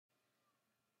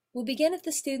We'll begin at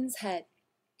the student's head.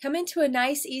 Come into a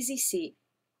nice easy seat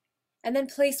and then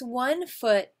place one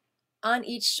foot on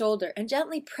each shoulder and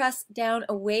gently press down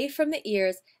away from the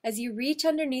ears as you reach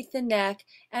underneath the neck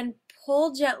and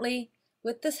pull gently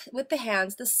with the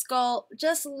hands, the skull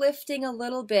just lifting a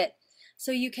little bit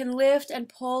so you can lift and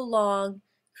pull long,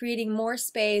 creating more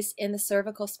space in the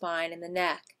cervical spine and the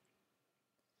neck.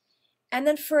 And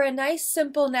then for a nice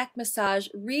simple neck massage,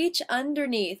 reach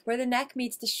underneath where the neck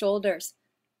meets the shoulders.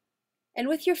 And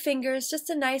with your fingers, just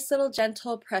a nice little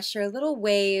gentle pressure, little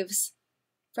waves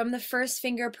from the first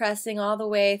finger pressing all the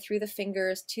way through the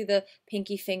fingers to the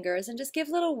pinky fingers, and just give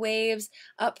little waves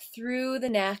up through the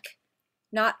neck,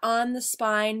 not on the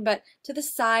spine, but to the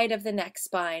side of the neck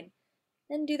spine.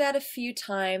 And do that a few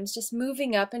times, just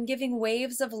moving up and giving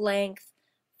waves of length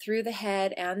through the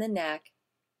head and the neck.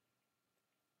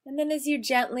 And then as you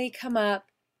gently come up,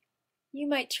 you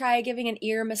might try giving an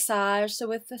ear massage. So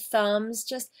with the thumbs,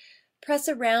 just press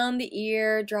around the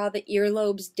ear, draw the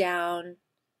earlobes down.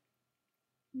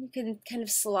 You can kind of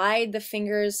slide the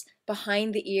fingers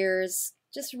behind the ears.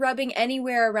 Just rubbing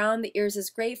anywhere around the ears is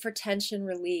great for tension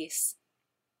release.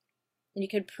 And you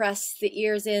can press the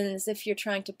ears in as if you're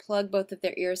trying to plug both of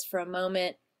their ears for a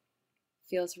moment.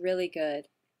 Feels really good.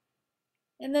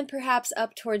 And then perhaps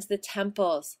up towards the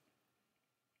temples.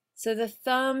 So the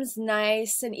thumbs,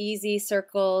 nice and easy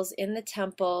circles in the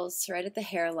temples, right at the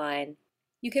hairline.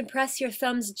 You can press your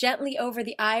thumbs gently over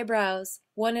the eyebrows,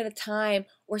 one at a time,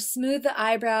 or smooth the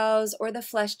eyebrows or the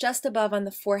flesh just above on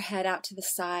the forehead out to the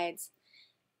sides.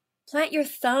 Plant your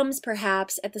thumbs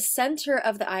perhaps at the center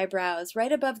of the eyebrows,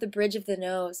 right above the bridge of the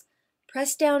nose.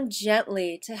 Press down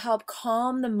gently to help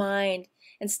calm the mind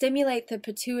and stimulate the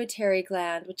pituitary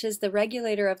gland, which is the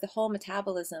regulator of the whole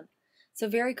metabolism. So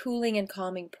very cooling and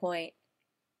calming point.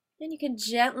 And you can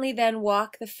gently then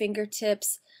walk the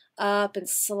fingertips up and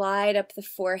slide up the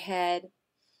forehead.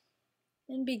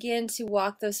 And begin to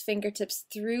walk those fingertips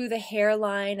through the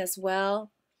hairline as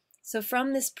well. So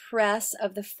from this press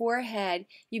of the forehead,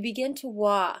 you begin to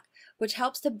walk, which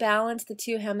helps to balance the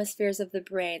two hemispheres of the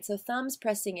brain. So thumbs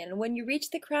pressing in. And when you reach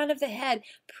the crown of the head,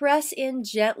 press in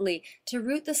gently to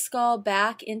root the skull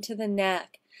back into the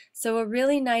neck. So a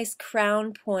really nice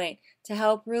crown point to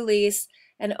help release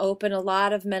and open a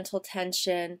lot of mental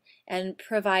tension and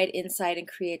provide insight and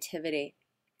creativity.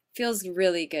 Feels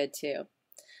really good too.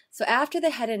 So after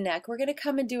the head and neck, we're going to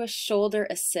come and do a shoulder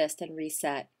assist and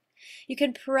reset. You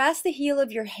can press the heel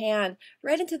of your hand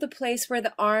right into the place where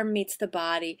the arm meets the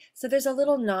body. So there's a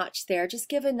little notch there. Just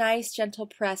give a nice gentle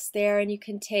press there, and you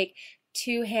can take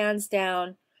two hands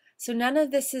down. So none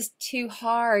of this is too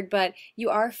hard, but you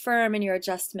are firm in your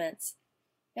adjustments.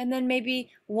 And then maybe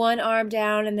one arm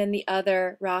down and then the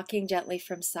other, rocking gently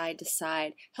from side to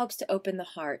side. Helps to open the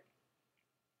heart.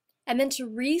 And then to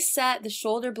reset the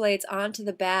shoulder blades onto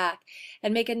the back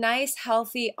and make a nice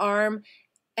healthy arm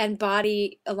and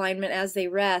body alignment as they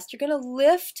rest, you're going to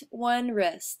lift one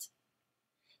wrist.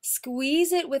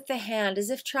 Squeeze it with the hand as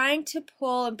if trying to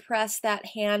pull and press that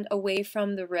hand away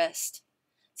from the wrist.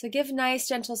 So give nice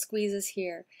gentle squeezes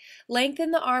here.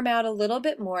 Lengthen the arm out a little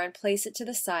bit more and place it to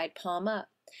the side, palm up.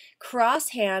 Cross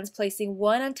hands, placing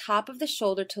one on top of the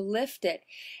shoulder to lift it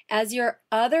as your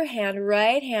other hand,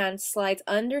 right hand, slides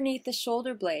underneath the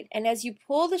shoulder blade. And as you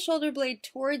pull the shoulder blade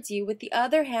towards you, with the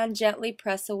other hand, gently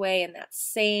press away in that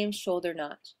same shoulder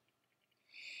notch.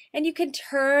 And you can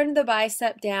turn the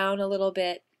bicep down a little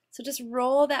bit. So just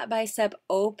roll that bicep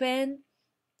open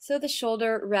so the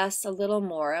shoulder rests a little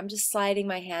more. I'm just sliding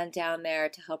my hand down there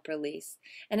to help release.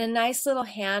 And a nice little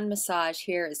hand massage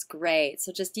here is great.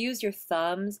 So just use your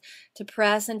thumbs to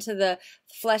press into the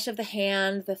flesh of the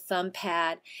hand, the thumb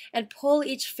pad, and pull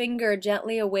each finger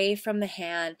gently away from the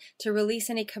hand to release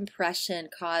any compression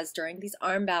caused during these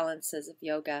arm balances of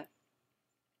yoga.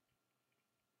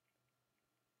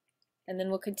 And then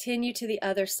we'll continue to the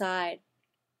other side.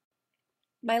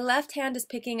 My left hand is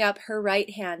picking up her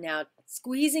right hand now,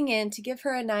 squeezing in to give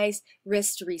her a nice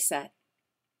wrist reset.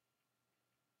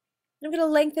 I'm going to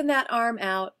lengthen that arm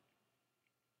out.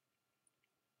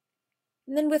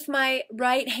 And then with my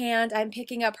right hand, I'm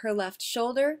picking up her left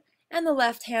shoulder, and the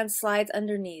left hand slides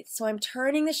underneath. So I'm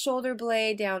turning the shoulder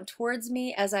blade down towards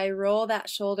me as I roll that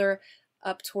shoulder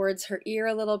up towards her ear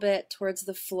a little bit, towards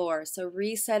the floor. So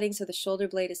resetting so the shoulder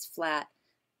blade is flat.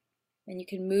 And you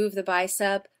can move the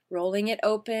bicep, rolling it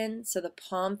open so the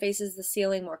palm faces the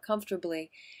ceiling more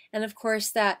comfortably. And of course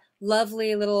that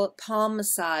lovely little palm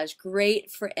massage,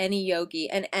 great for any yogi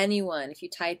and anyone if you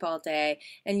type all day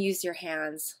and use your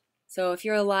hands. So if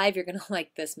you're alive, you're going to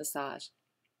like this massage.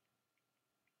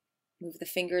 Move the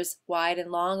fingers wide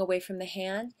and long away from the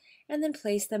hand and then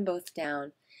place them both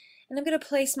down. And I'm going to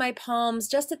place my palms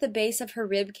just at the base of her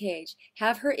rib cage.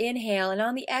 Have her inhale, and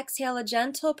on the exhale, a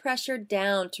gentle pressure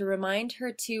down to remind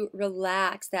her to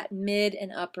relax that mid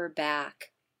and upper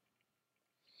back.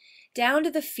 Down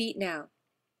to the feet now.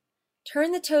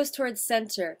 Turn the toes towards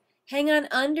center. Hang on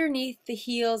underneath the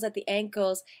heels at the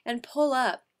ankles and pull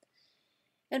up.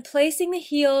 And placing the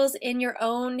heels in your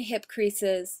own hip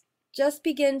creases, just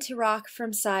begin to rock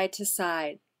from side to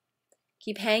side.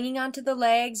 Keep hanging onto the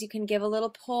legs. You can give a little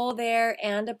pull there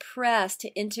and a press to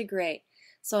integrate.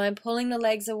 So I'm pulling the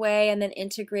legs away and then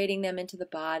integrating them into the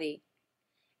body.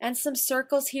 And some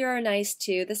circles here are nice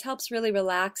too. This helps really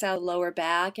relax our lower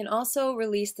back and also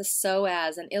release the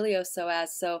psoas and iliopsoas.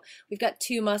 So we've got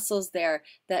two muscles there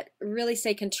that really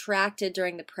stay contracted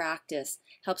during the practice.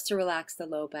 Helps to relax the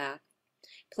low back.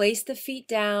 Place the feet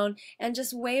down and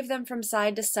just wave them from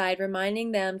side to side,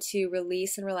 reminding them to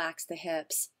release and relax the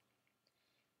hips.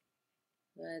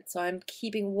 Good. So I'm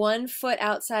keeping one foot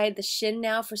outside the shin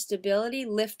now for stability,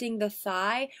 lifting the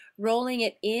thigh, rolling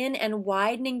it in and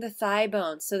widening the thigh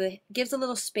bone so that it gives a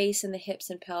little space in the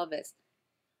hips and pelvis.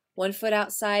 One foot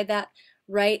outside that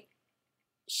right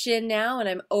shin now, and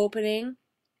I'm opening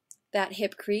that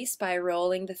hip crease by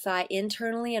rolling the thigh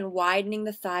internally and widening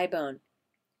the thigh bone.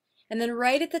 And then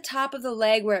right at the top of the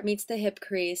leg where it meets the hip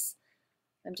crease,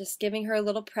 I'm just giving her a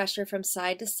little pressure from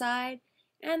side to side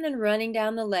and then running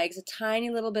down the legs, a tiny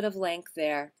little bit of length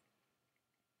there.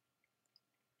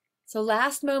 So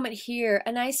last moment here,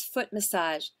 a nice foot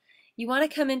massage. You want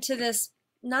to come into this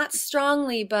not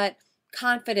strongly but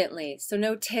confidently, so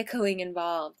no tickling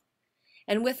involved.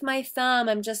 And with my thumb,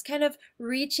 I'm just kind of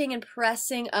reaching and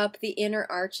pressing up the inner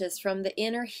arches from the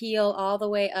inner heel all the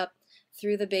way up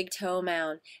through the big toe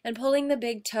mound. And pulling the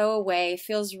big toe away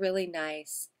feels really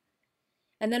nice.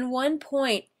 And then one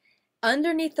point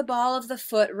underneath the ball of the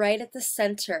foot right at the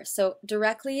center, so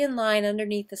directly in line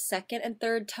underneath the second and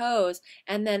third toes,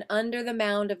 and then under the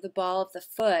mound of the ball of the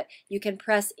foot, you can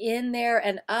press in there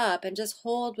and up and just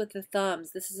hold with the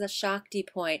thumbs. This is a Shakti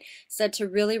point, said to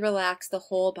really relax the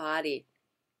whole body.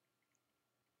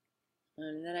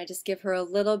 And then I just give her a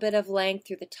little bit of length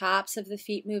through the tops of the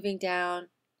feet moving down,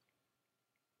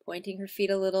 pointing her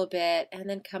feet a little bit, and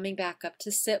then coming back up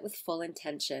to sit with full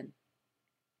intention.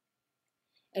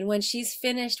 And when she's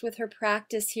finished with her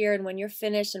practice here, and when you're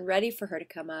finished and ready for her to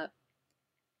come up,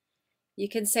 you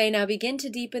can say, now begin to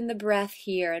deepen the breath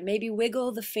here and maybe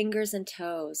wiggle the fingers and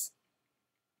toes.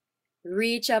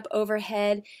 Reach up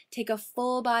overhead, take a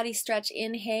full body stretch,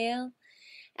 inhale,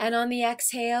 and on the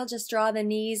exhale, just draw the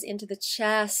knees into the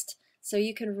chest so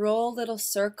you can roll little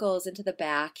circles into the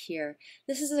back here.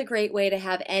 This is a great way to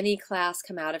have any class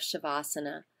come out of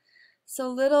Shavasana. So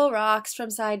little rocks from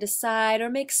side to side, or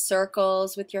make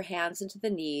circles with your hands into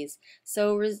the knees,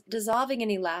 so dissolving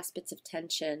any last bits of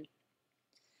tension.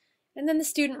 And then the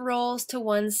student rolls to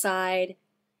one side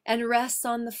and rests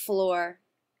on the floor,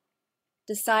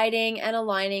 deciding and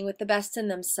aligning with the best in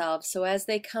themselves. So as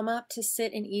they come up to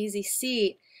sit in easy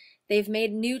seat, they've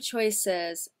made new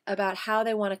choices about how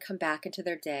they want to come back into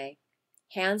their day.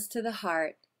 Hands to the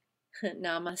heart.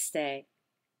 Namaste.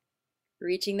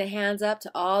 Reaching the hands up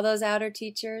to all those outer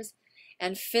teachers,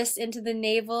 and fists into the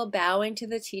navel, bowing to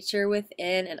the teacher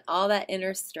within and all that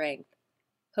inner strength.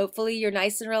 Hopefully you're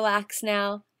nice and relaxed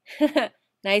now.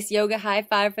 Nice yoga high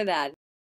five for that.